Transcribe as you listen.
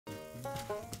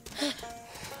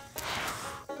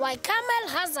why Camel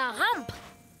has a hump.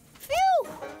 Phew!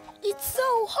 It's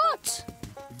so hot.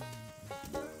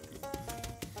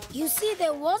 You see,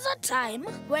 there was a time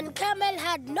when Camel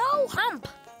had no hump.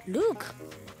 Look.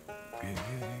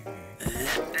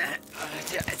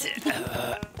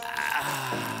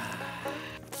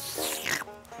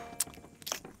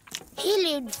 He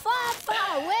lived far,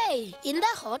 far away in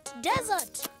the hot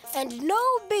desert. And no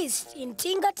beast in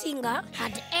Tinga Tinga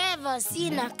had ever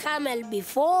seen a camel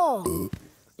before.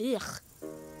 Ugh.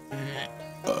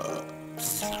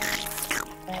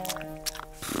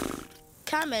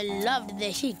 Camel loved the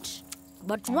heat.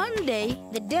 But one day,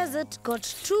 the desert got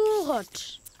too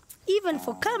hot, even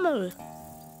for Camel.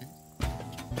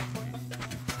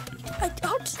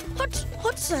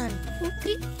 Hot sun.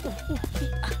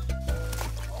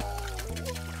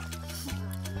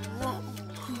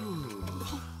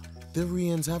 The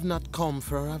rains have not come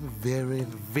for a very,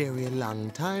 very long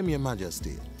time, Your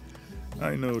Majesty.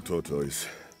 I know, Tortoise.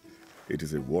 It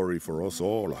is a worry for us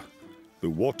all. The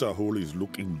water hole is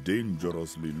looking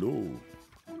dangerously low.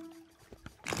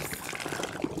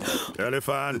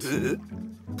 Elephant,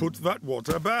 put that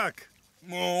water back.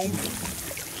 Oh,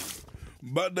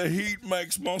 but the heat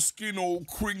makes my skin all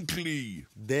crinkly.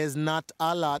 There's not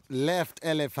a lot left,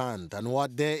 Elephant, and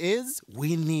what there is,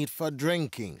 we need for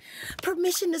drinking.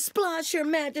 Permission to splash, Your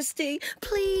Majesty.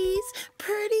 Please,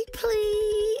 pretty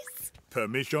please.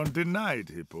 Permission denied,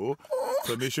 Hippo.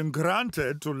 Permission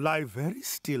granted to lie very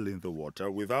still in the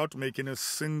water without making a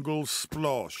single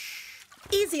splosh.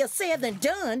 Easier said than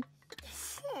done.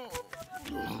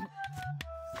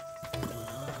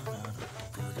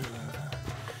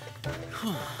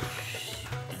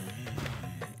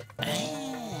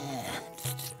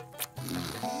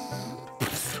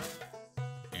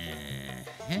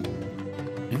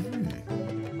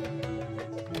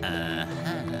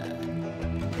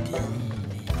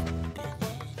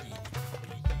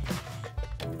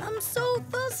 I'm so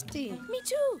thirsty. Me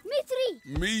too. Me three.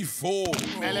 Me four.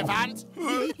 Elephant?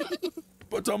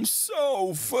 But I'm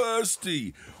so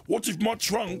thirsty. What if my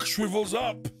trunk shrivels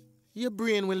up? Your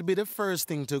brain will be the first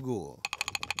thing to go.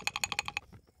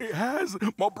 It has.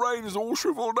 My brain is all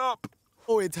shriveled up.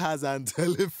 Oh, it hasn't,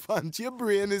 Elephant. Your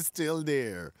brain is still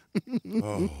there.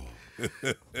 Oh.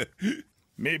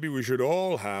 Maybe we should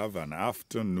all have an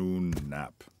afternoon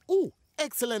nap. Oh,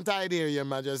 excellent idea, Your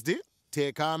Majesty.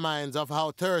 Take our minds off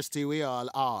how thirsty we all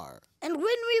are. And when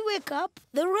we wake up,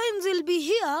 the rains will be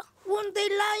here, won't they,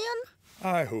 Lion?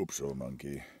 I hope so,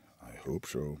 Monkey. I hope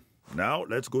so. Now,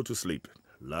 let's go to sleep.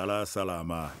 Lala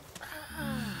Salama.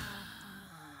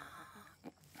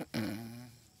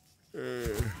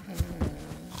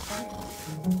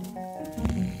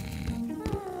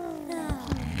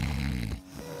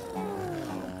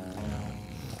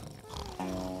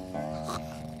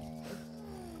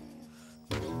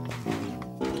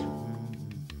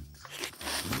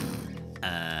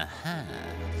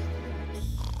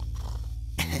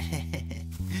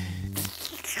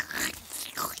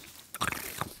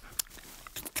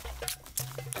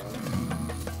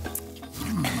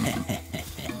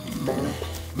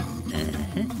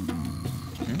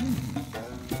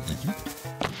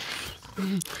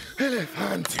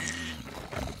 Elephant!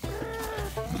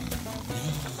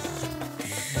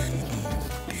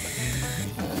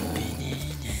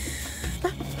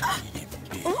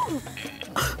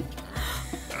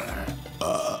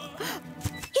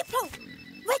 Hippo,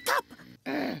 wake up!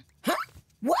 Huh?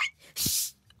 What?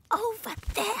 Shh! Over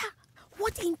there.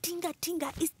 What in Tinga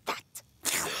Tinga is that?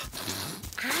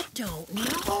 I don't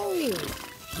know.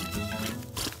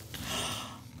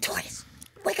 Tortoise,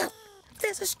 wake up.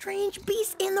 There's a strange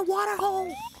beast in the water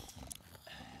hole.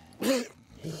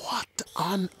 What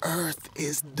on earth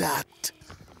is that?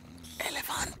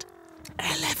 Elephant.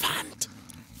 Elephant.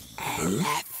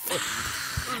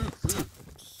 Elephant.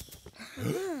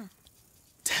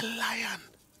 Tell Lion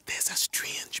there's a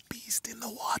strange beast in the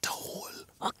water hole.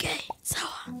 Okay, so...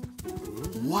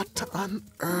 What on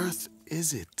earth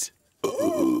is it?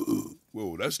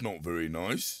 Well, that's not very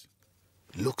nice.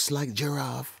 Looks like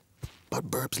giraffe, but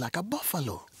burps like a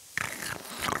buffalo.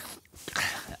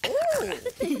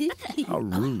 How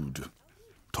rude.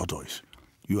 Tortoise,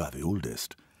 you are the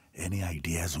oldest. Any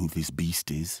ideas who this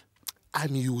beast is?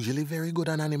 I'm usually very good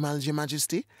on animals, Your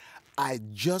Majesty. I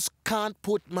just can't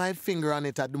put my finger on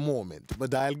it at the moment.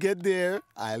 But I'll get there.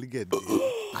 I'll get there.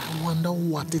 I wonder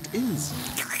what it is.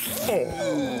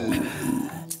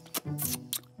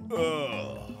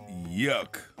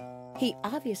 Yuck. He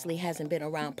obviously hasn't been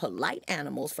around polite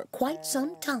animals for quite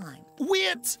some time.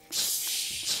 Wait!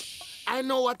 I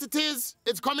know what it is.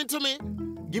 It's coming to me.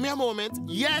 Give me a moment.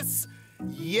 Yes!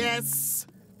 Yes!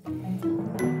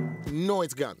 know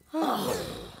it's gone.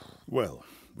 Well,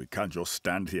 we can't just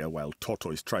stand here while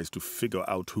Tortoise tries to figure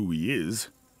out who he is.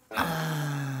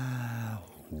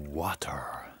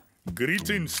 Water.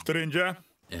 Greetings, stranger.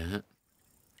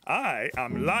 I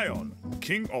am Lion,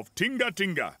 king of Tinga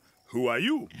Tinga. Who are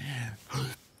you?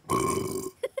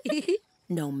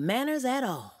 No manners at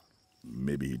all.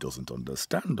 Maybe he doesn't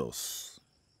understand us.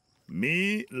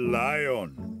 Me,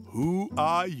 Lion. Who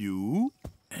are you?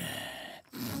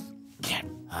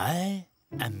 I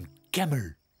am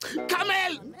Camel.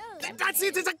 Camel! That's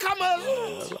it, it's a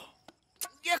camel!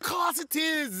 Yeah, of course it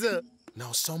is.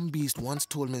 Now, some beast once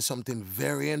told me something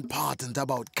very important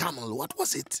about camel. What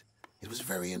was it? It was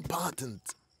very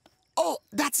important. Oh,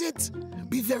 that's it.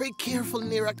 Be very careful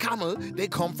near a camel. They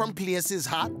come from places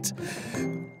hot.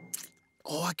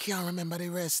 Oh, I can't remember the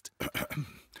rest.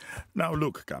 Now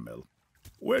look, Camel.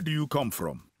 Where do you come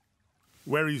from?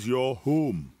 Where is your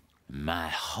home? My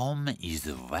home is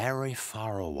very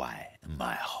far away.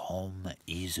 My home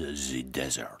is the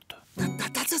desert.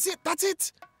 That's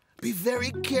it. Be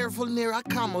very careful near a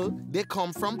camel. They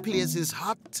come from places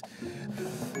hot.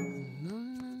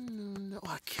 No. Oh,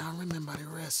 I can't remember the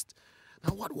rest.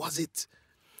 Now, what was it?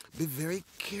 Be very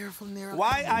careful near a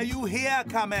Why camel. are you here,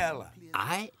 Camel?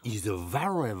 I is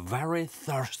very, very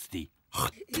thirsty.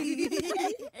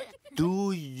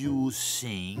 Do you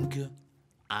think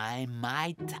I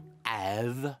might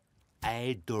have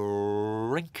a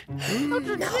drink?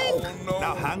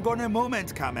 Now hang on a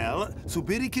moment, Camel.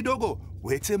 Subiri kidogo.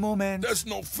 Wait a moment. That's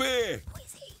not fair.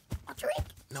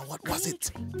 Now, what was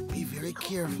it? Be very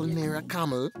careful near a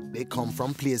camel. They come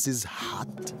from places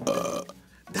hot.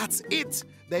 That's it.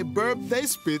 They burp, they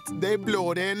spit, they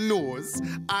blow their nose,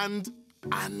 and...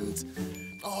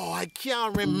 Oh, I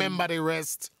can't remember the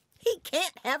rest. He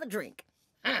can't have a drink.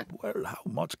 Well, how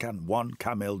much can one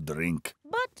camel drink?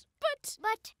 But.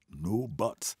 No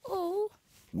buts. Oh.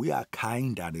 We are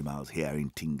kind animals here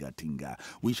in Tinga Tinga.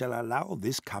 We shall allow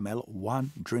this camel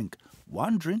one drink.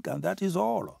 One drink, and that is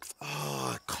all.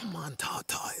 Oh, come on,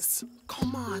 Tortoise.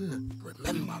 Come on.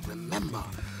 Remember.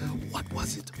 What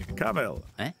was it? Camel,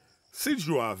 since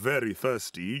you are very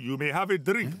thirsty, you may have a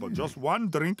drink, but just one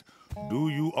drink. Do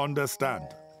you understand?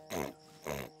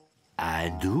 I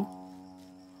do.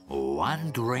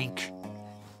 One drink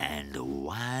and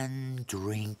one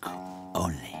drink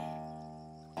only.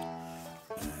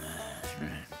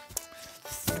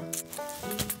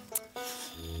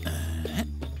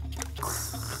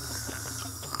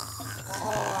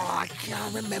 Oh, I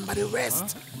can't remember the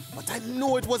rest. But I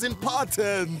know it was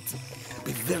important.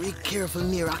 Be very careful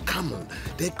near a camel.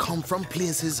 They come from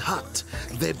places hot.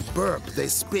 They burp, they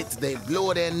spit, they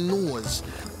blow their nose.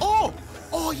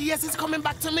 Oh, yes, it's coming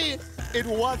back to me. It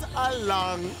was a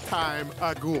long time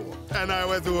ago, and I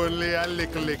was only a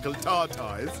little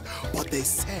tortoise. But they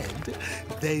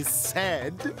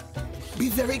said, be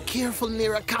very careful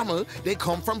near a camel. They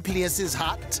come from places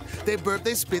hot. They burp,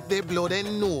 they spit, they blow their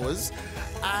nose.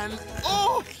 And,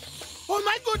 oh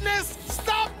my goodness,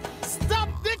 stop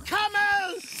the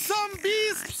camel! Some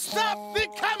beast, stop the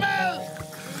camel!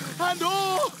 And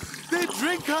oh, they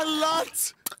drink a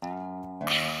lot.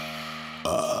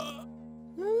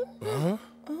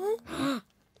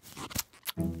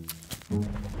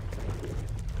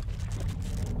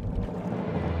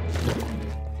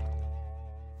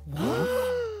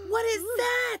 What is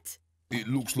that? It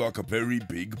looks like a very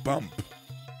big bump.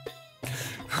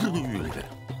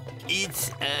 It's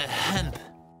a hump.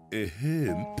 A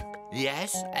hump?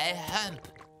 Yes, a hump.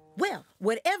 Well,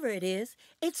 whatever it is,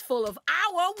 it's full of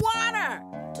our water.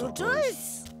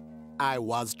 Tortoise. I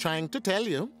was trying to tell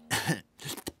you.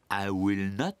 I will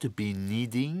not be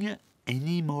needing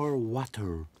any more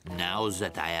water. Now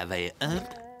that I have a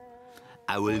hump,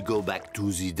 I will go back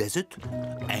to the desert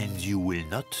and you will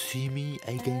not see me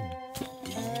again.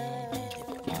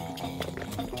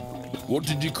 What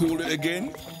did you call it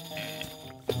again?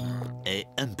 A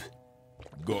hump.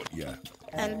 Got ya.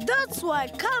 And that's why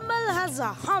Camel has a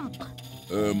hump.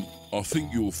 I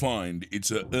think you'll find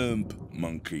it's a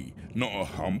monkey, not a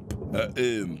hump, a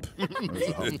hump. No,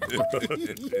 an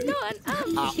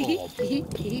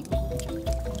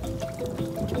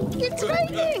It's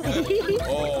raining.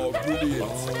 Oh,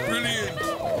 brilliant.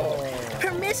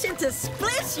 Permission to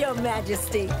splish, Your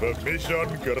Majesty.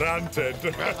 Permission granted.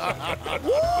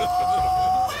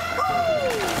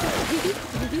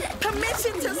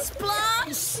 Permission to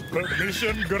splash.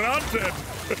 Permission granted.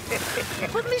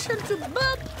 Permission to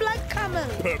burp like camel.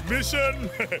 Permission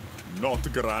not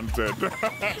granted.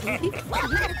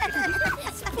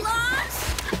 Splash.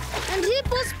 And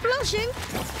hippo splashing?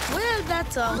 Well,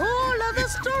 that's a whole other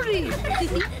story.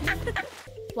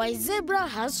 Why zebra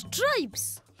has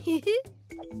stripes?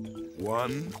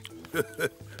 1,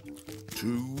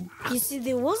 2. You see,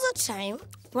 there was a time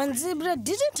when zebra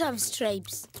didn't have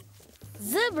stripes.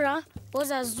 Zebra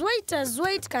was as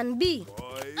white can be.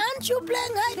 Aren't you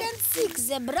playing hide and seek,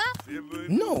 zebra?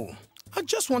 No, I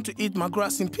just want to eat my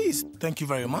grass in peace. Thank you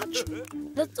very much.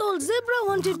 That's all zebra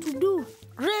wanted to do.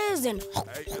 Graze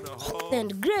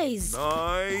and graze.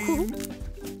 9,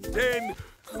 10,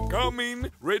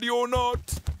 coming, ready or not.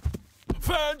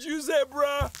 Found you,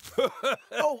 zebra.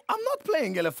 Oh, I'm not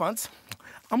playing elephant.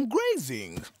 I'm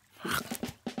grazing.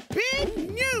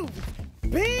 Big news!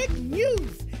 Big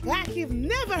news! Like you've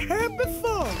never heard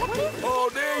before. Oh,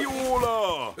 there you all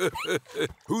are.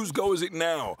 Whose go is it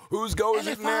now? Whose go is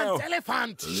it now?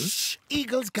 Elephant! Shh!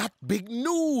 Eagle's got big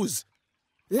news.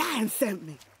 Lion sent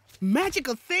me.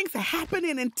 Magical things are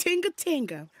happening in Tinga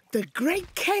Tinga. The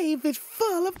great cave is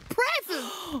full of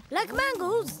presents. Like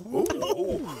mangoes.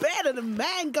 Ooh, better than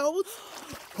mangoes.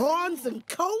 Horns and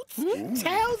coats,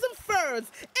 tails and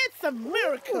furs. It's a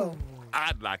miracle.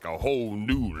 I'd like a whole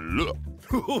new look.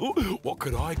 What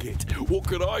could I get? What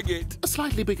could I get? A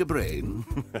slightly bigger brain.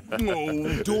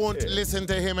 No. Don't listen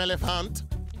to him, Elephant.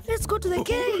 Let's go to the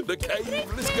cave. The cave,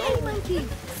 let's Hey, go. monkey.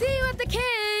 See you at the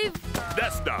cave.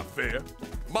 That's not fair.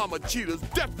 Mama Cheetah's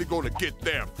definitely gonna get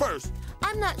there first.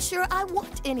 I'm not sure I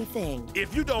want anything.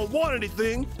 If you don't want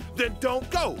anything, then don't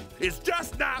go. It's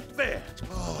just not fair.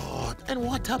 Oh, and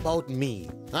what about me?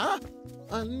 Huh?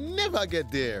 I'll never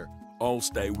get there. I'll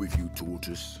stay with you,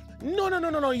 Tortoise.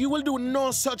 No. You will do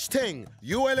no such thing.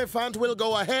 You, Elephant, will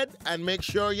go ahead and make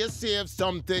sure you save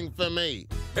something for me.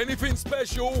 Anything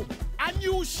special? A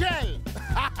new shell.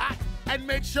 And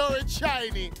make sure it's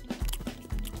shiny.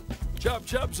 Chop,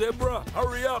 chop, zebra.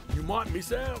 Hurry up. You might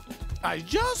miss out. I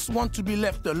just want to be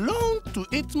left alone to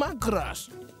eat my grass.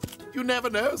 You never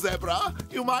know, Zebra.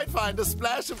 You might find a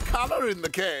splash of color in the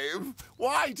cave.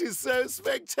 White is so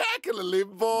spectacularly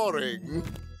boring.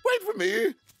 Wait for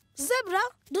me. Zebra,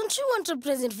 don't you want a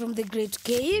present from the great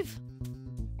cave?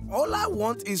 All I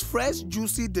want is fresh,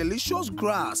 juicy, delicious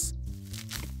grass.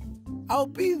 I'll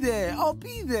be there.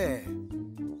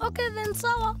 Okay then,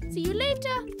 Sawa. See you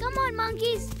later. Come on,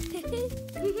 monkeys.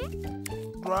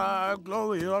 Grass,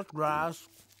 glorious grass.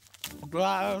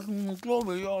 Grass,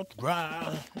 glorious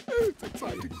grass.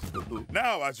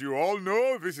 Now, as you all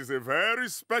know, this is a very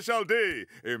special day,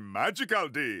 a magical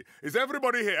day. Is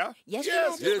everybody here? Yes,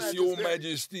 Yes, Your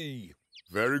Majesty.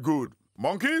 Very good.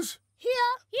 Monkeys? Here.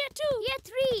 Here too. Here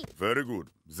 3. Very good.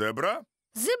 Zebra?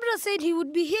 Zebra said he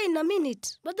would be here in a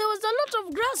minute, but there was a lot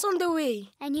of grass on the way.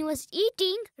 And he was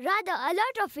eating rather a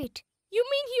lot of it. You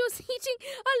mean he was eating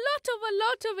a lot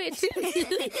of it?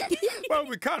 Well,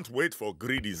 we can't wait for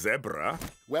greedy zebra.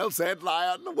 Well said,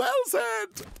 Lion. Well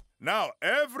said. Now,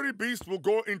 every beast will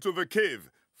go into the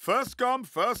cave. First come,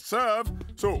 first serve.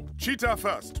 So, cheetah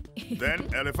first. Then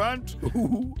elephant.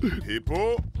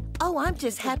 Hippo. Oh, I'm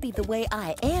just happy the way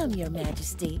I am, Your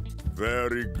Majesty.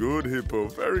 Very good, Hippo.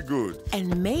 Very good.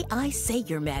 And may I say,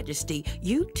 Your Majesty,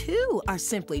 you too are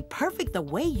simply perfect the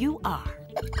way you are.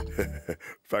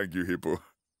 Thank you, Hippo.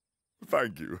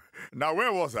 Thank you. Now,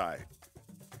 where was I?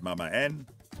 Mama N,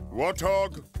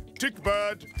 Warthog,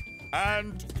 Tickbird,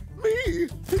 and... Me?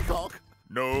 Peacock?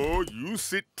 No, you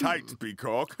sit tight,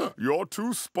 Peacock. You're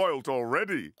too spoilt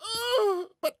already.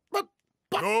 But...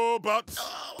 No buts.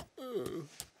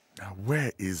 Now,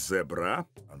 where is Zebra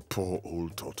and poor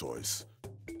old Tortoise?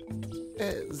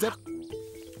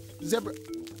 Zebra...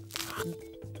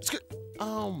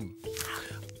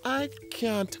 I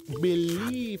can't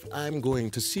believe I'm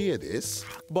going to see this,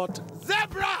 but...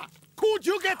 Zebra! Could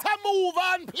you get a move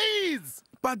on, please?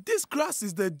 But this grass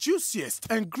is the juiciest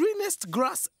and greenest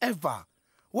grass ever.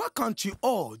 Why can't you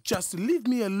all just leave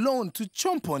me alone to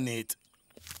chomp on it?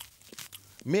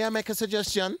 May I make a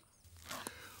suggestion?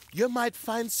 You might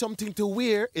find something to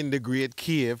wear in the Great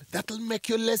Cave that'll make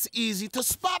you less easy to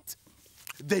spot.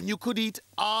 Then you could eat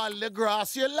all the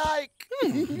grass you like.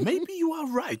 Maybe you are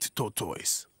right,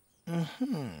 Tortoise.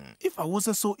 If I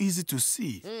wasn't so easy to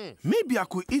see, maybe I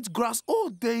could eat grass all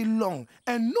day long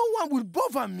and no one will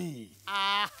bother me.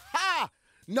 Aha!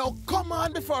 Now come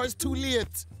on before it's too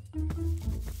late.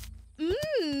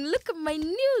 Look at my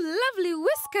new lovely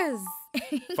whiskers.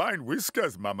 Fine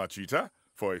whiskers, Mama Cheetah,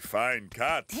 for a fine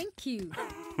cat. Thank you.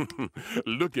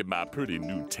 Look at my pretty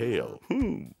new tail.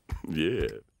 Yeah.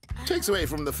 Takes away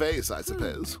from the face, I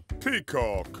suppose.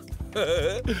 Peacock.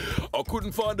 I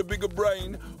couldn't find a bigger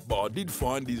brain, but I did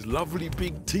find these lovely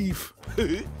big teeth.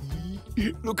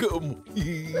 Look at them.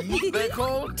 They're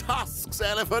called tusks,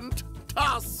 Elephant.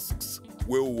 Tusks.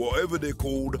 Well, whatever they're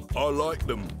called, I like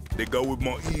them. They go with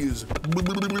my ears. Can we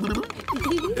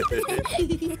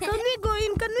go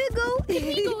in? Can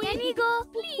Can we go?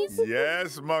 Please.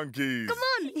 Yes, monkeys. Come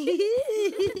on.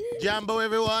 Jambo,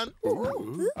 everyone.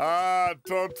 Ah,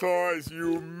 Tortoise,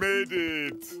 you made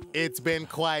it. It's been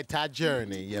quite a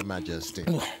journey, Your Majesty.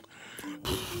 Look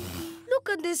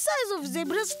at the size of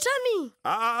Zebra's tummy.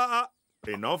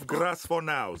 Enough grass for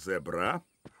now, Zebra.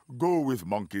 Go with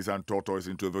monkeys and Tortoise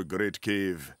into the great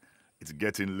cave. It's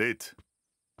getting late.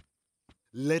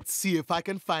 Let's see if I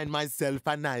can find myself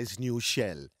a nice new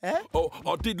shell. Eh? Oh,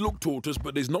 I did look, Tortoise,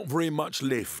 but there's not very much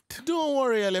left. Don't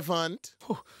worry, Elephant.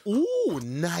 Ooh,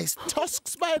 nice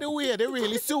tusks, by the way. They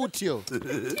really suit you.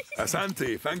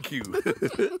 Asante, thank you. Into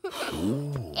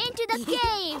the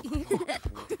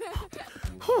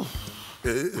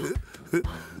cave.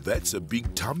 That's a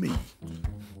big tummy.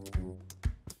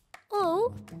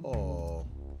 Oh, Oh.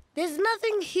 there's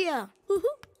nothing here.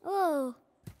 Oh.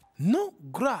 No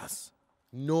grass.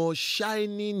 No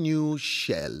shiny new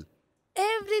shell.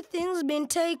 Everything's been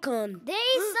taken.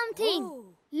 There is something.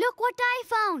 Look what I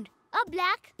found. A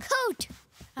black coat.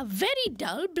 A very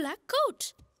dull black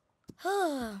coat.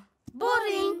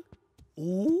 Boring.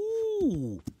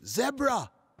 Ooh, Zebra,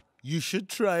 you should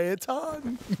try it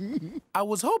on. I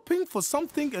was hoping for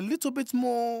something a little bit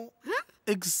more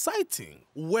exciting.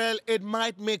 Well, it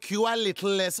might make you a little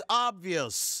less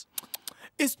obvious.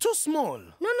 It's too small.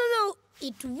 No.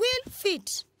 It will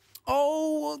fit.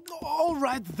 Oh, all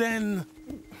right then.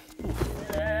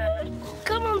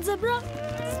 Come on, Zebra.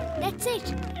 That's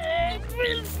it. It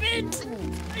will fit.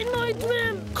 I know it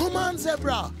will. Come on,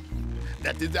 Zebra.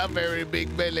 That is a very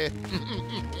big belly.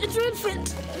 It will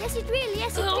fit. Yes, it will.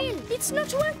 Yes, it will. It's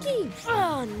not working.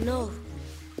 Oh, no.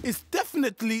 It's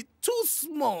definitely too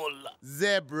small.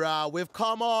 Zebra, we've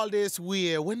come all this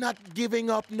way. We're not giving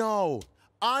up now.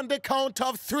 On the count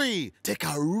of 3, take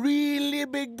a really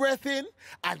big breath in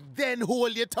and then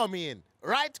hold your tummy in.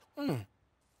 Right? 1,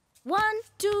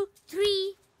 2,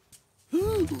 3.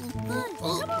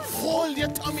 Hold your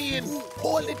tummy in.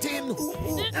 Hold it in.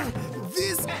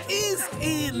 This is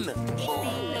in.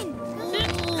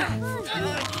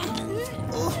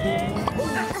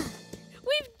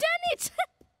 We've done it.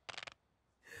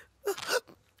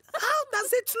 How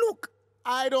does it look?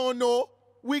 I don't know.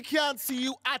 We can't see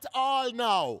you at all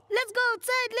now. Let's go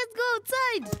outside. Let's go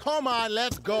outside. Come on,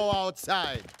 let's go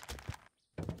outside.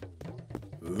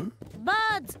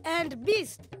 Birds and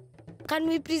beasts. Can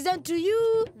we present to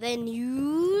you the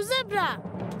new zebra?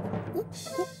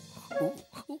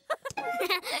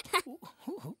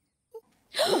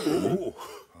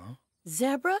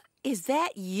 Zebra, is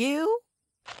that you?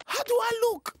 How do I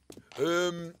look?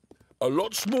 A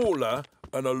lot smaller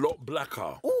and a lot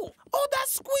blacker. Oh, that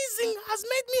squeezing has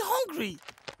made me hungry.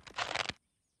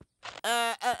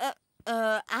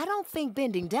 I don't think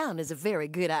bending down is a very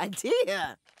good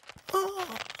idea.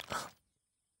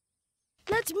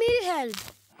 Let me help.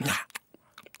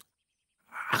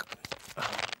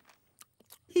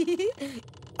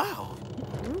 Ow.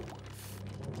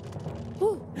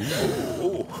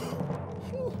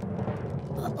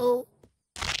 Uh-oh.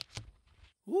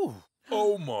 Ooh.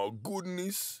 Oh, my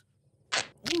goodness.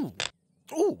 Ooh.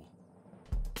 Ooh.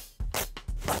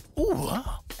 Ooh.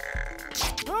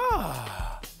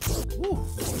 Ah. Ooh.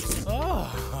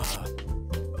 Ah.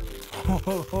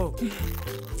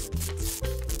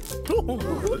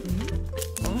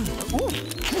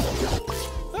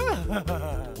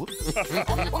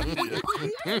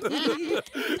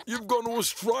 You've gone all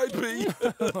stripy.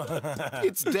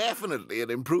 It's definitely an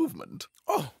improvement.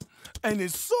 Oh, and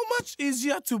it's so much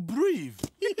easier to breathe.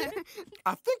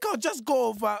 I think I'll just go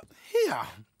over here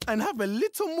and have a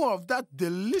little more of that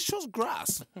delicious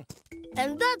grass.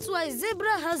 And that's why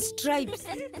Zebra has stripes.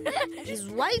 His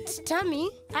white tummy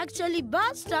actually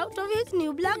burst out of his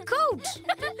new black coat,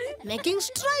 making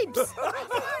stripes.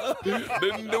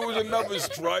 Then there was another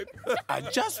stripe. I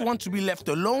just want to be left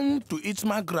alone to eat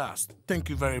my grass. Thank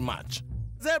you very much.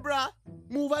 Zebra,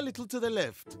 move a little to the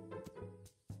left.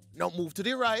 Now move to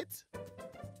the right.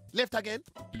 Left again.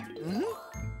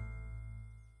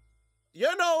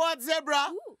 You know what,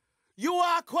 Zebra? Ooh. You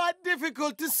are quite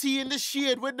difficult to see in the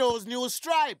shade with those new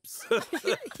stripes.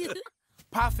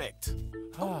 Perfect.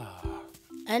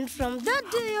 And from that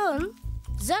day on,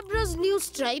 Zebra's new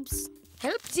stripes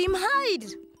helped him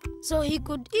hide, so he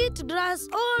could eat grass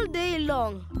all day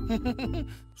long.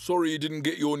 Sorry you didn't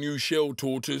get your new shell,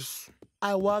 Tortoise.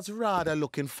 I was rather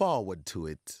looking forward to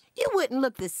it. You wouldn't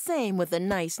look the same with a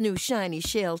nice new shiny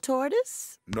shell,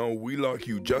 Tortoise. No, we like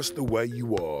you just the way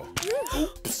you are.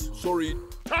 Oops, sorry.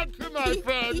 Thank you, my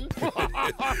friend.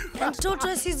 And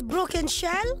Tortoise's broken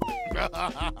shell?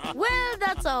 Well,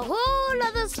 that's a whole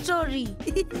other story.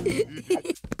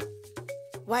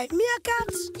 Why,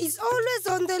 Meerkat is always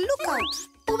on the lookout.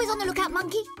 Always on the lookout,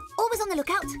 Monkey. Always on the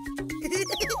lookout.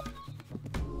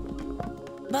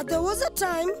 But there was a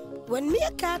time when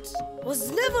Meerkat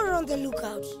was never on the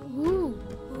lookout. Ooh.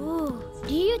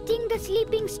 Do you think the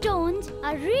sleeping stones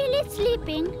are really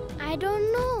sleeping? I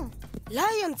don't know.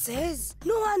 Lion says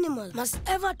no animal must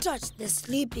ever touch the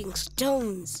sleeping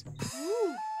stones.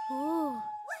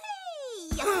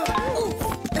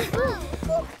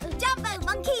 Jumbo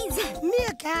monkeys!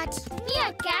 Meerkat.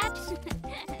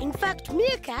 In fact,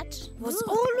 Meerkat was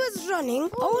always running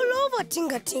all over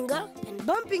Tinga Tinga and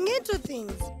bumping into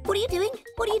things. What are you doing?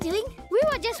 We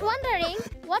were just wondering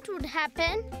what would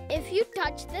happen if you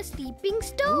touch the sleeping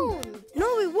stone.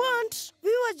 No, we weren't. We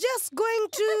were just going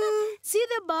to see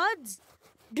the birds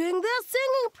doing their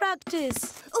singing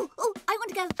practice. Oh, I want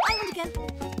to go.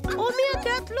 Oh,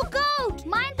 Meerkat, look out!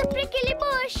 Mind the prickly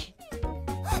bush.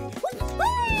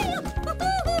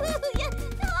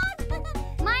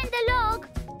 Mind the log.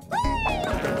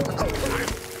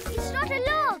 It's not a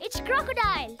log, it's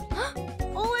crocodile.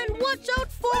 Oh, and watch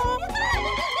out for...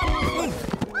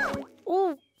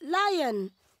 Oh,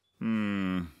 lion.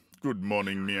 Good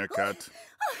morning, Meerkat.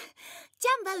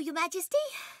 Jumbo, Your Majesty.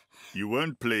 You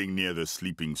weren't playing near the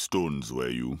sleeping stones, were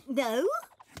you? No.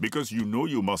 Because you know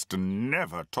you must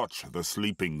never touch the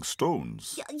sleeping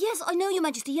stones. Yes, I know, Your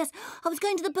Majesty, yes. I was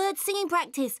going to the bird singing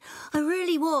practice. I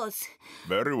really was.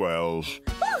 Very well.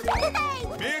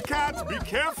 Meerkat, be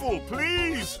careful,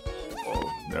 please! Oh,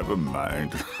 never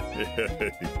mind.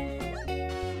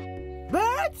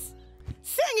 Birds,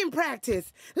 singing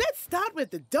practice. Let's start with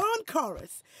the dawn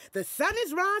chorus. The sun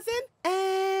is rising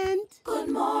and... Good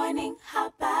morning,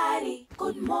 Habari.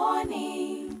 Good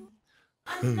morning.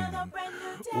 Oh,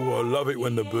 I love it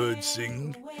when the birds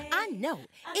sing. I know.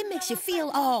 It makes you feel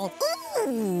all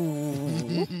ooh.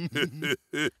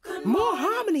 More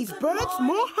harmonies, birds,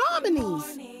 more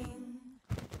harmonies.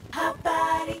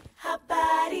 Habari,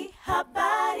 Habari,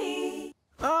 Habari.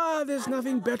 Ah, there's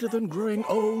nothing better than growing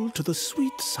old to the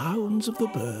sweet sounds of the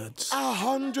birds.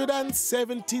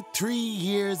 173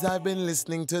 years I've been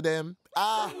listening to them.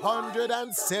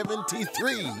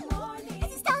 173.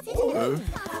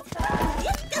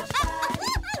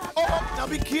 Oh, now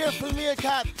be careful,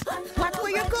 Meerkat. Watch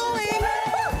where you're going.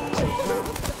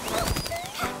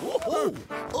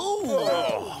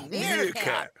 Oh,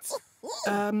 Meerkat.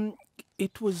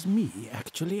 It was me,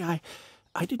 actually. I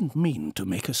didn't mean to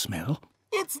make a smell.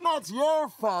 It's not your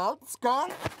fault,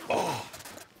 Skunk.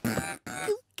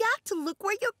 You've got to look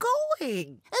where you're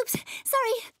going. Oops,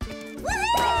 sorry.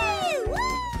 Woo!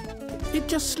 It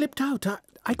just slipped out.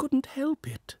 I couldn't help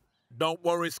it. Don't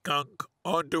worry, Skunk.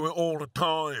 I do it all the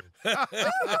time.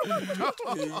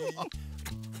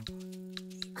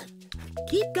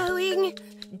 Keep going.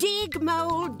 Dig,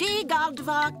 Mole, dig,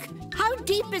 Aardvark. How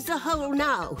deep is the hole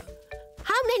now?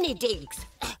 How many digs?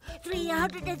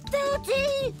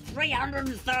 330.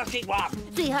 331.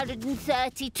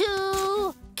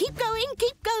 332. Keep going,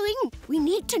 keep going. We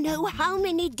need to know how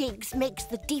many digs makes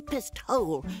the deepest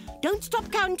hole. Don't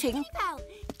stop counting.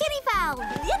 Guinea fowl.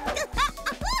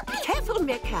 Careful,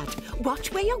 Meerkat. Watch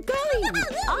where you're going.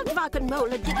 Aardvark and Mole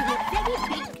are digging a very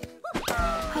big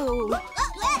hole.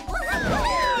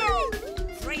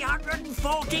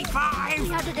 345.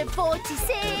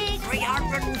 346.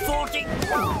 340.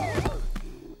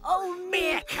 Oh,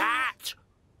 Meerkat!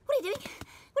 What are you doing?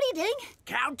 What are you doing?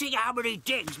 Counting how many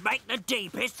digs make the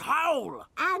deepest hole.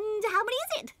 And how many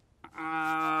is it?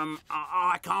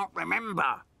 I can't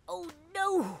remember. Oh,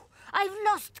 no. I've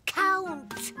lost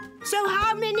count. So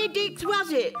how many digs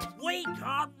was it? We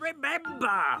can't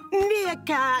remember.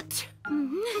 Meerkat.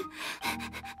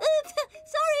 Oops,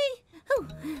 sorry.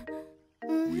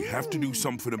 We have to do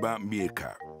something about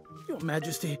Meerkat. Your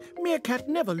Majesty, Meerkat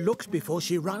never looks before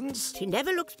she runs. She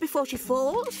never looks before she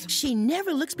falls. She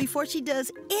never looks before she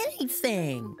does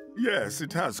anything. Yes,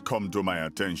 it has come to my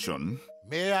attention.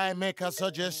 May I make a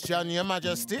suggestion, Your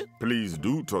Majesty? Please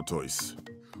do, Tortoise.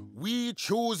 We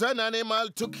choose an animal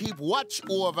to keep watch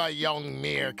over young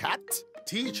Meerkat.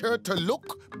 Teach her to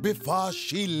look before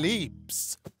she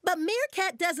leaps. But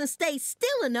Meerkat doesn't stay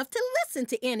still enough to listen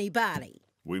to anybody.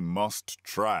 We must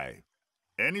try.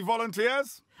 Any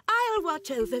volunteers? I'll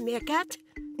watch over Meerkat.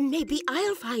 Maybe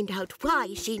I'll find out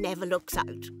why she never looks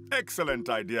out. Excellent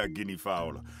idea, guinea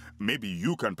fowl. Maybe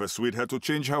you can persuade her to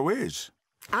change her ways.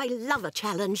 I love a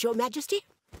challenge, Your Majesty.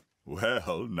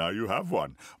 Well, now you have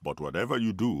one. But whatever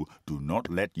you do, do not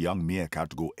let young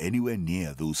Meerkat go anywhere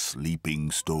near those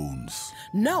sleeping stones.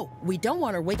 No, we don't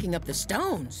want her waking up the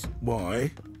stones.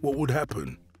 Why? What would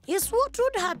happen? Yes, what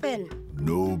would happen?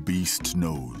 No beast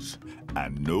knows,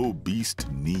 and no beast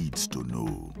needs to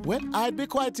know. Well, I'd be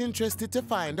quite interested to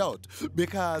find out,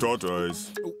 because...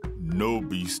 Tortoise, no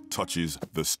beast touches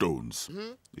the stones.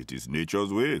 It is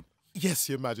nature's way. Yes,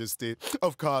 Your Majesty.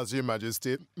 Of course, Your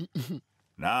Majesty.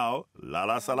 Now,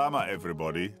 Lala Salama,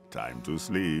 everybody. Time to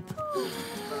sleep.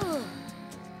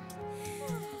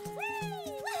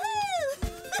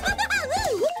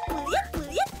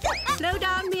 Slow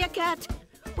down, Meerkat.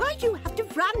 Why do you have to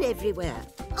run everywhere?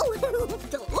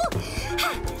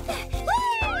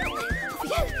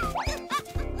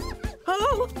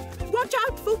 Oh, watch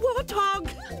out for Warthog.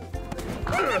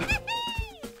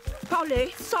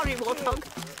 Polly, sorry, Warthog.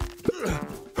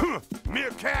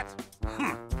 Meerkat!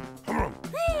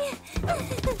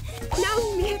 Now,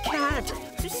 Meerkat,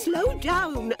 slow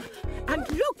down and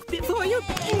look before you...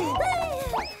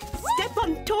 Step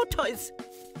on Tortoise.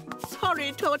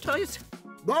 Sorry, Tortoise.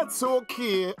 That's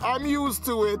okay. I'm used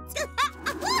to it.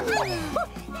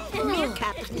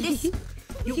 Meerkat, listen.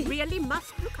 You really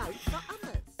must look out for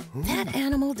others. That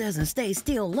animal doesn't stay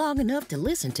still long enough to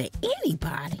listen to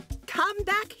anybody. Come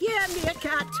back here,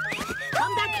 Meerkat.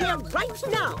 Come back here right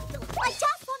now. I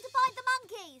just want to find the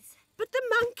monkeys. But the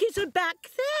monkeys are back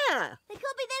there. They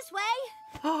could be this way.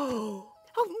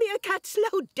 Oh, Meerkat,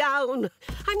 slow down.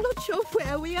 I'm not sure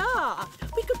where we are.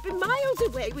 We could be miles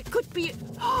away. We could be...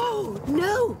 Oh,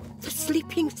 no, the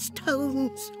sleeping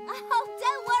stones. Oh,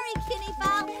 don't worry, Guinea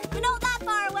fowl. We're not that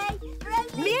far away. We're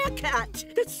only... Meerkat,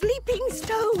 the sleeping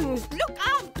stones. Look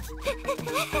out.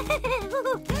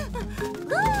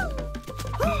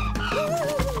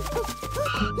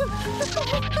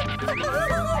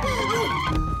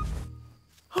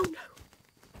 Oh, no.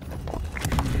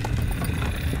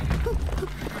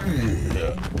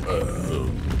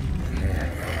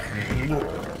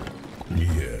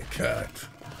 Meerkat,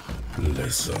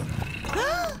 listen.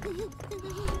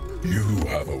 You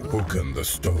have awoken the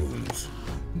stones.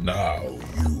 Now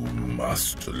you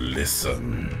must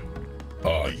listen.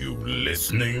 Are you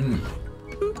listening?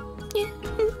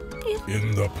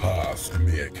 In the past,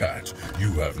 Meerkat,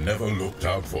 you have never looked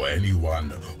out for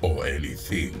anyone or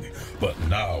anything. But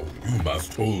now you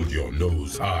must hold your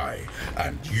nose high,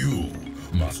 and you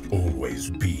must always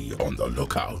be on the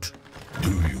lookout.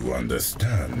 Do you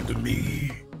understand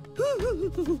me?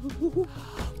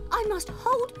 I must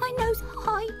hold my nose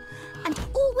high and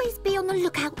always be on the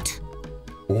lookout.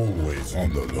 Always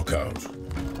on the lookout.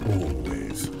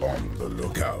 Always on the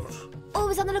lookout.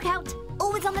 Always on the lookout.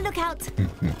 Always on the lookout.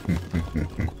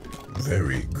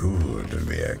 Very good,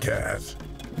 Meerkat.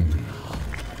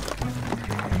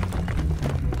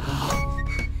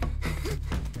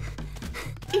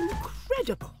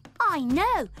 Incredible. I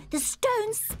know. The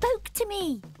stones spoke to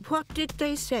me. What did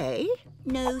they say?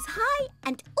 Nose high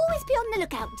and always be on the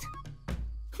lookout.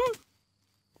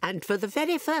 And for the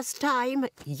very first time,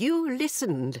 you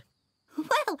listened.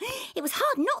 Well, it was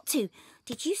hard not to.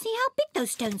 Did you see how big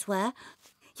those stones were?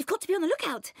 You've got to be on the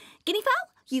lookout. Guinea fowl,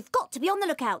 you've got to be on the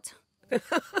lookout.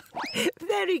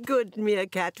 Very good,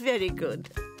 Meerkat, very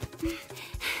good.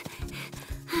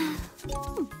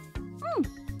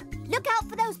 Look out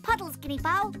for those puddles, Guinea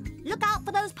fowl. Look out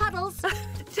for those puddles.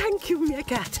 Thank you,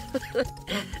 Meerkat.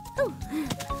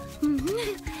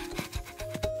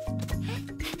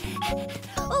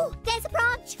 Oh, there's a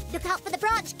branch. Look out for the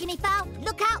branch, Guinea fowl.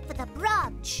 Look out for the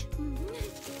branch.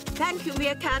 Thank you,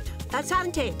 Meerkat.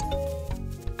 Asante.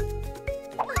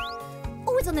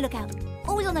 Always on the lookout.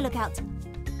 Always on the lookout.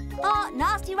 Oh,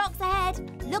 nasty rocks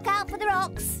ahead. Look out for the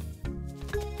rocks.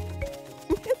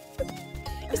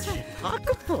 It's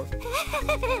remarkable.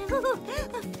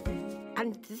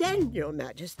 And then, Your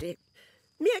Majesty,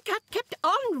 Meerkat kept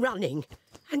on running,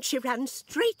 and she ran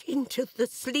straight into the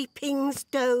sleeping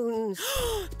stones.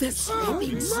 The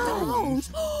sleeping stones?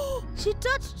 She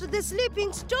touched the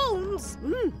sleeping stones.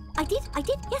 I did,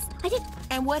 yes, I did.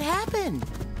 And what happened?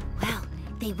 Well,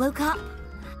 they woke up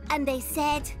and they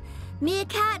said,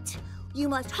 Meerkat, you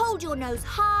must hold your nose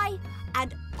high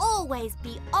and always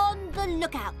be on the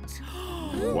lookout.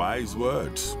 Wise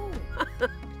words.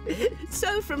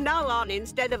 So from now on,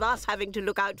 instead of us having to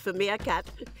look out for Meerkat,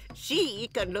 she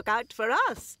can look out for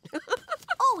us.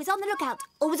 Always on the lookout.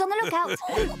 Always on the lookout.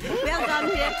 Well done,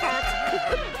 Meerkat.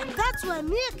 That's why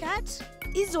Meerkat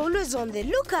is always on the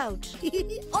lookout.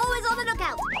 Always on the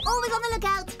lookout. Always on the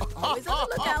lookout. Always on the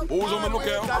lookout. Always on the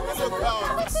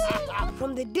lookout.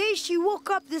 From the day she woke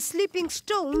up the sleeping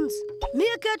stones,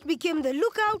 Meerkat became the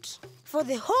lookout for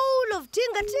the whole of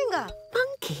Tinga Tinga.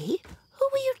 Monkey, who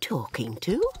were you talking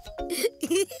to?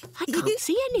 I can't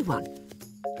see anyone.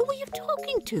 Who are you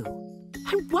talking to?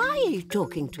 And why are you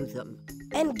talking to them?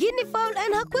 And Guinea fowl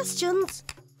and her questions.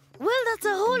 Well, that's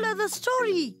a whole other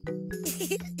story.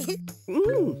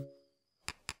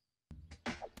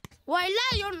 Why,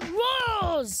 lion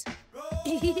roars!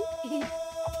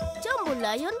 Jumbo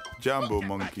lion? Jumbo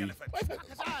monkey.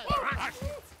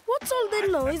 What's all the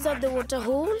noise at the water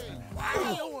hole?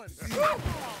 Stop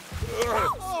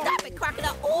it,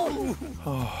 crocodile. Oh.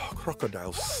 Oh,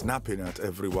 crocodile snapping at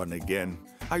everyone again.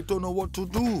 I don't know what to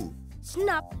do.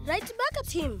 Snap right back at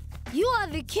him. You are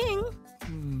the king.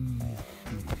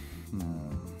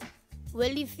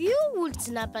 Well, if you would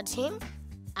snap at him,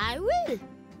 I will.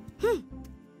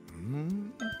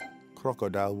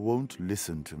 Crocodile won't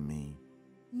listen to me.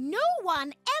 No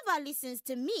one ever listens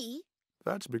to me.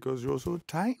 That's because you're so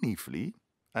tiny, Flea.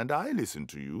 And I listen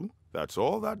to you. That's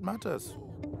all that matters.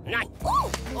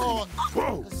 Oh,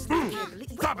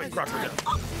 Stop it, crocodile!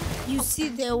 You see,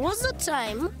 there was a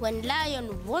time when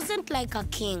lion wasn't like a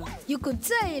king. You could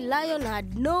say lion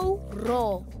had no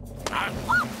roar.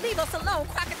 Leave us alone,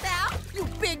 crocodile, you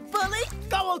big bully.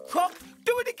 Go on, Croc.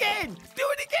 Do it again. Do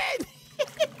it again.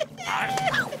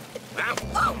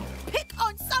 Pick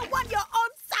on someone your own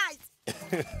size.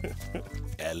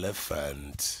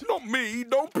 Elephant. Not me.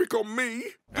 Don't pick on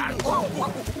me.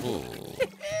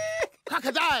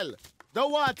 crocodile! The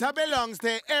water belongs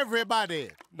to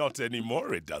everybody. Not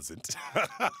anymore, it doesn't.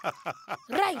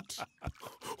 Right.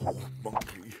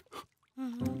 Monkey.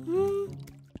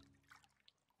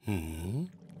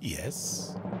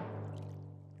 Yes?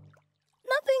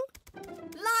 Nothing.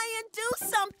 Lion, do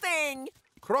something.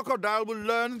 Crocodile will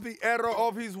learn the error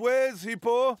of his ways,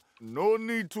 Hippo. No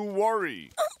need to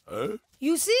worry.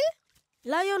 You see?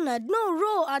 Lion had no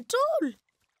roar at all.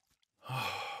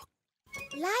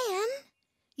 Lion,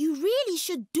 you really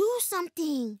should do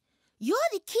something. You're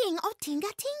the king of Tinga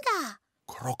Tinga.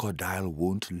 Crocodile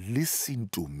won't listen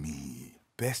to me.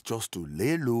 Best just to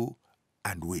lay low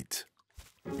and wait.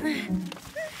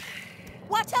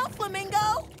 Watch out,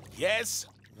 Flamingo. Yes.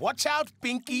 Watch out,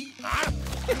 Pinky.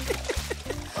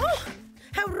 Oh,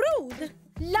 how rude.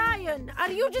 Lion,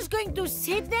 are you just going to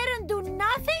sit there and do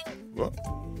nothing? What?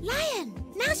 Lion,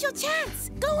 now's your chance.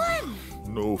 Go on.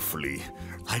 No, Flea.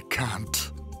 I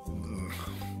can't.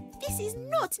 This is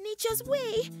not nature's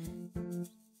way.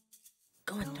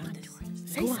 Go on, Tortoise.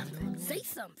 Say something. Say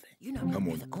something. You know,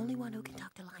 you're the only one who can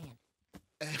talk to Lion.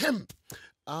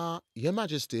 Your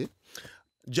Majesty,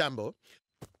 Jumbo,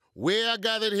 we are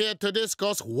gathered here to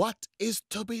discuss what is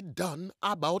to be done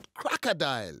about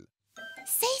Crocodile.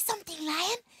 Say something,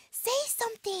 Lion. Say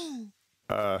something.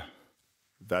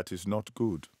 That is not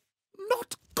good.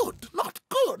 Not good. Not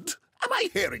good. Am I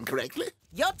hearing correctly?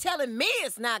 You're telling me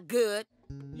it's not good.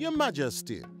 Your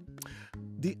Majesty,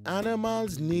 the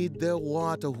animals need their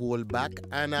water hole back,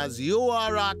 and as you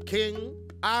are our king,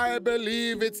 I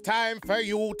believe it's time for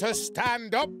you to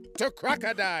stand up to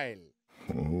Crocodile.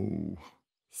 Oh.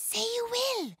 Say you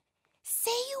will.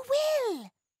 Say you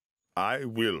will. I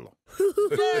will.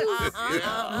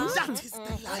 That is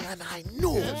the lion I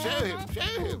know. Show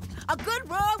him. A good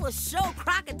roar will show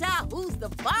Crocodile who's the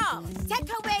boss. Take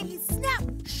away his snap.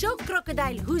 Show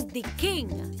Crocodile who's the king.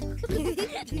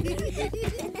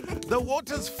 The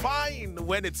water's fine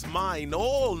when it's mine,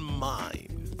 all mine.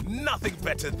 Nothing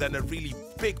better than a really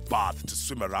big bath to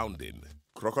swim around in.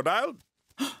 Crocodile?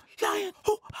 Lion!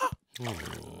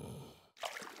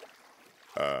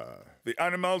 The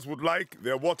animals would like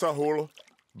their water hole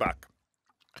back.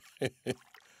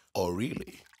 Oh,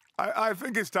 really? I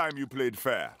think it's time you played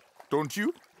fair, don't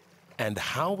you? And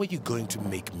how are you going to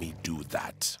make me do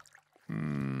that?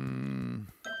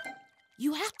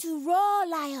 You have to roar,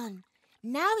 Lion.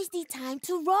 Now is the time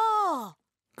to roar.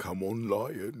 Come on,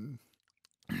 Lion.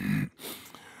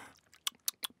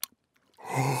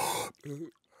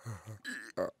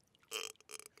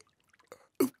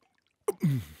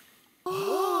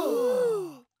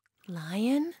 Oh.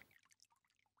 Lion?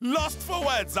 Lost for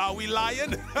words, are we,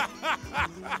 Lion?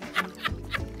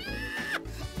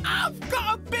 I've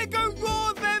got a bigger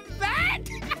roar than that!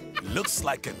 Looks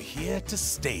like I'm here to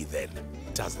stay then,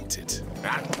 doesn't it?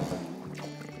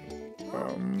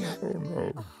 Oh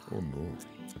no.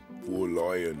 Poor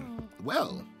lion.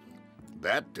 Well,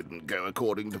 that didn't go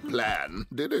according to plan,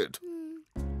 did it?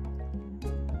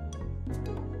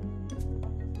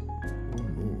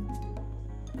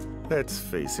 Let's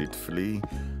face it, Flea.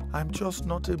 I'm just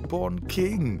not a born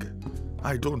king.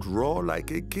 I don't roar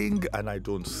like a king, and I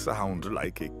don't sound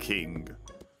like a king.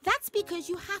 That's because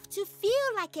you have to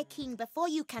feel like a king before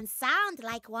you can sound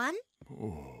like one.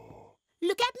 Oh.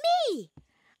 Look at me.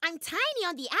 I'm tiny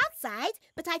on the outside,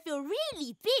 but I feel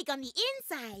really big on the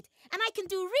inside. And I can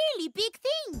do really big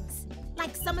things.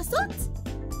 Like somersaults.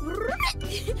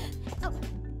 Oh,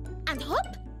 and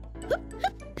hop.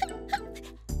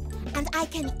 And I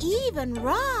can even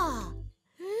roar.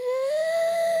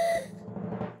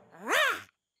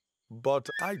 But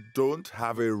I don't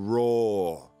have a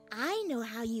roar. I know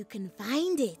how you can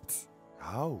find it.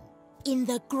 How? In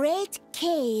the great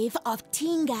cave of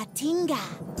Tinga Tinga.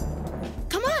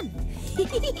 Come on.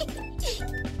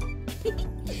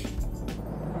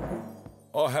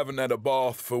 I haven't had a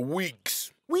bath for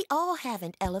weeks. We all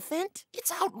haven't, Elephant.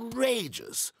 It's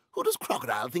outrageous. Who does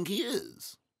Crocodile think he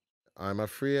is? I'm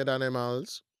afraid,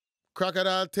 animals.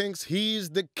 Crocodile thinks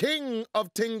he's the king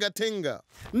of Tinga Tinga.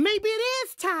 Maybe it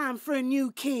is time for a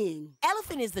new king.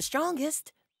 Elephant is the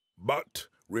strongest. But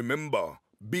remember,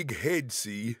 big head,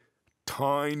 see?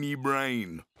 Tiny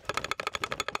brain.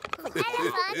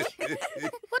 Elephant.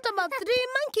 What about 3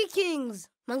 monkey kings?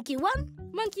 Monkey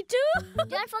 1, monkey 2.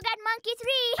 Don't forget monkey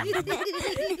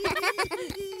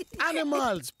 3.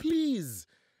 Animals, please.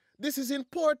 This is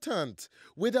important.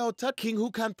 Without a king who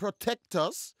can protect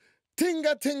us,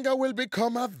 Tinga Tinga will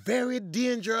become a very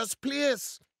dangerous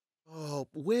place. Oh,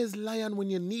 where's Lion when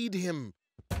you need him?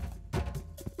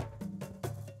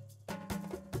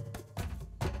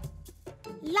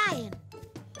 Lion,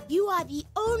 you are the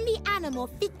only animal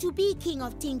fit to be king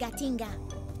of Tinga Tinga.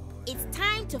 It's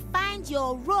time to find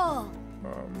your roar.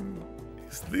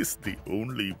 Is this the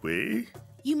only way?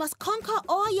 You must conquer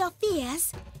all your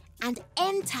fears and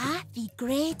enter the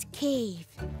great cave.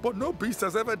 But no beast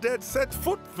has ever dared set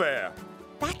foot there.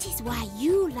 That is why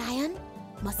you, Lion,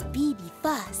 must be the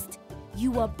first.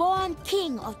 You were born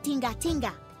king of Tinga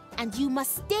Tinga, and you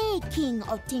must stay king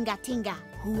of Tinga Tinga.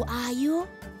 Who are you?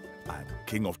 I'm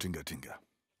king of Tinga Tinga.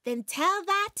 Then tell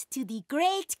that to the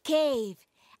great cave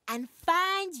and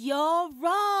find your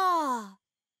roar.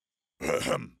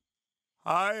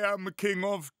 I am king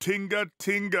of Tinga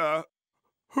Tinga.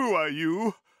 Who are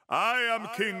you? I am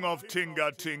king of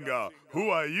Tinga Tinga. Who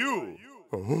are you?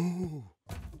 Oh.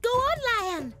 Go on,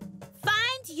 Lion.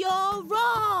 Find your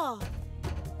roar.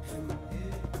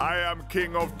 I am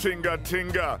king of Tinga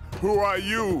Tinga. Who are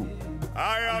you?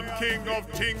 I am king of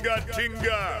Tinga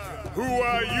Tinga. Who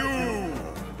are you?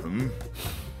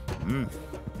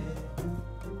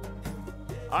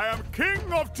 I am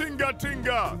king of Tinga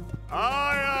Tinga.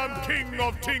 I am king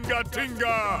of Tinga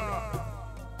Tinga.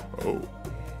 Oh.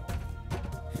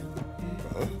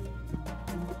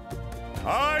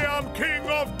 I am king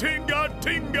of Tinga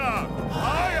Tinga.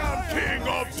 I am king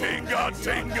of Tinga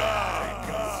Tinga.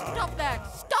 Stop that!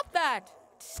 Stop that!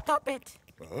 Stop it!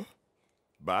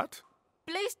 Bat?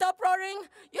 Please stop roaring.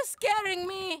 You're scaring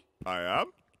me. I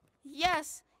am?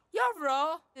 Yes, your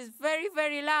roar is very,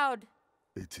 very loud.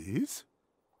 It is?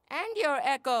 And your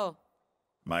echo.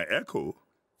 My echo?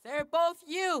 They're both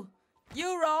you.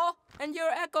 You roar, and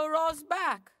your echo roars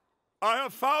back. I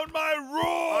have found my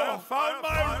roar! I have found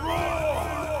my roar!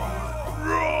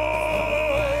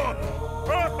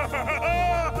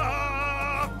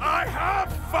 I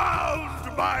have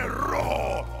found my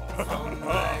roar!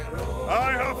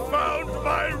 I have found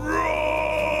my roar!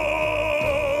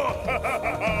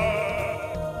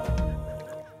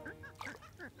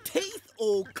 Teeth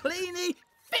all cleany,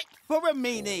 fit for a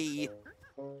meanie.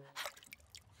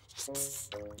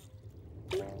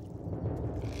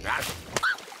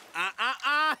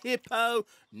 Hippo.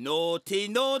 Naughty,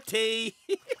 naughty.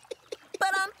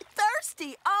 But I'm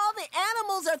thirsty. All the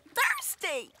animals are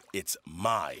thirsty. It's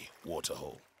my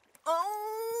waterhole.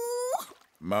 Oh.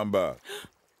 Mamba.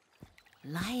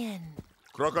 Lion.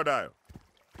 Crocodile.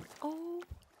 Oh.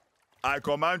 I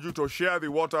command you to share the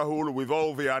water hole with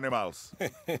all the animals.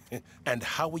 And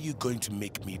how are you going to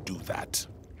make me do that?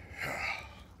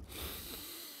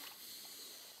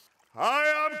 I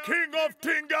am king of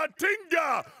Tinga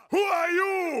Tinga! Who are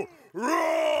you?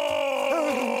 Roar!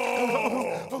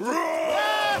 Roar!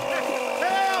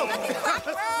 Help!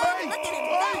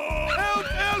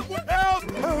 Help!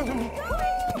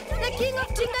 The king of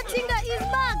Tinga Tinga is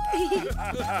back!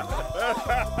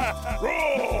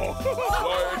 Roar!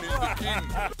 Lion is the king!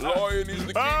 Lion is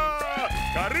the king!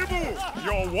 Karibu,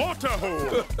 your water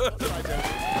hole!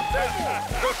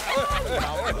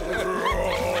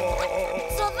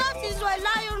 So that is why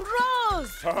Lion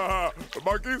roars!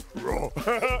 Monkeys, roar!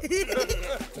 He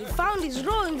found his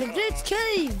roar in the great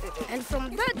cave. And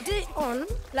from that day on,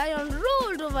 Lion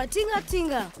ruled over Tinga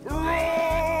Tinga.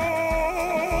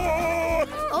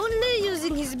 Only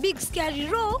using his big scary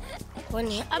roar when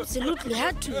he absolutely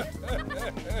had to.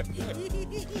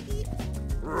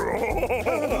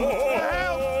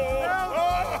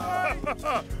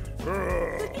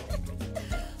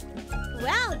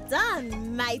 Well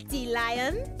done, mighty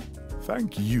lion.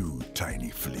 Thank you, tiny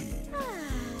flea.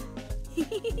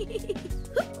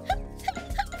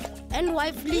 and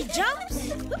wifely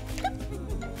jumps?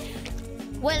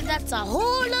 Well, that's a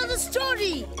whole other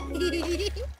story.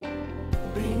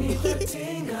 Bring me the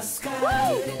tinga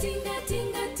sky. Tinga,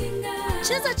 tinga, tinga.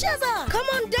 Cheza, cheza, come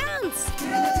on, dance.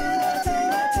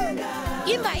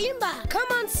 Imba, imba,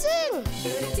 come on, sing.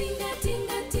 Tinga,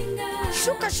 tinga, tinga.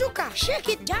 Shuka, shuka, shake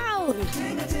it down.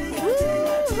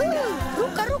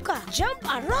 Ruka, ruka, jump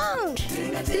around.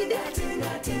 Tinga, tinga,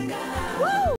 tinga, tinga. Woo!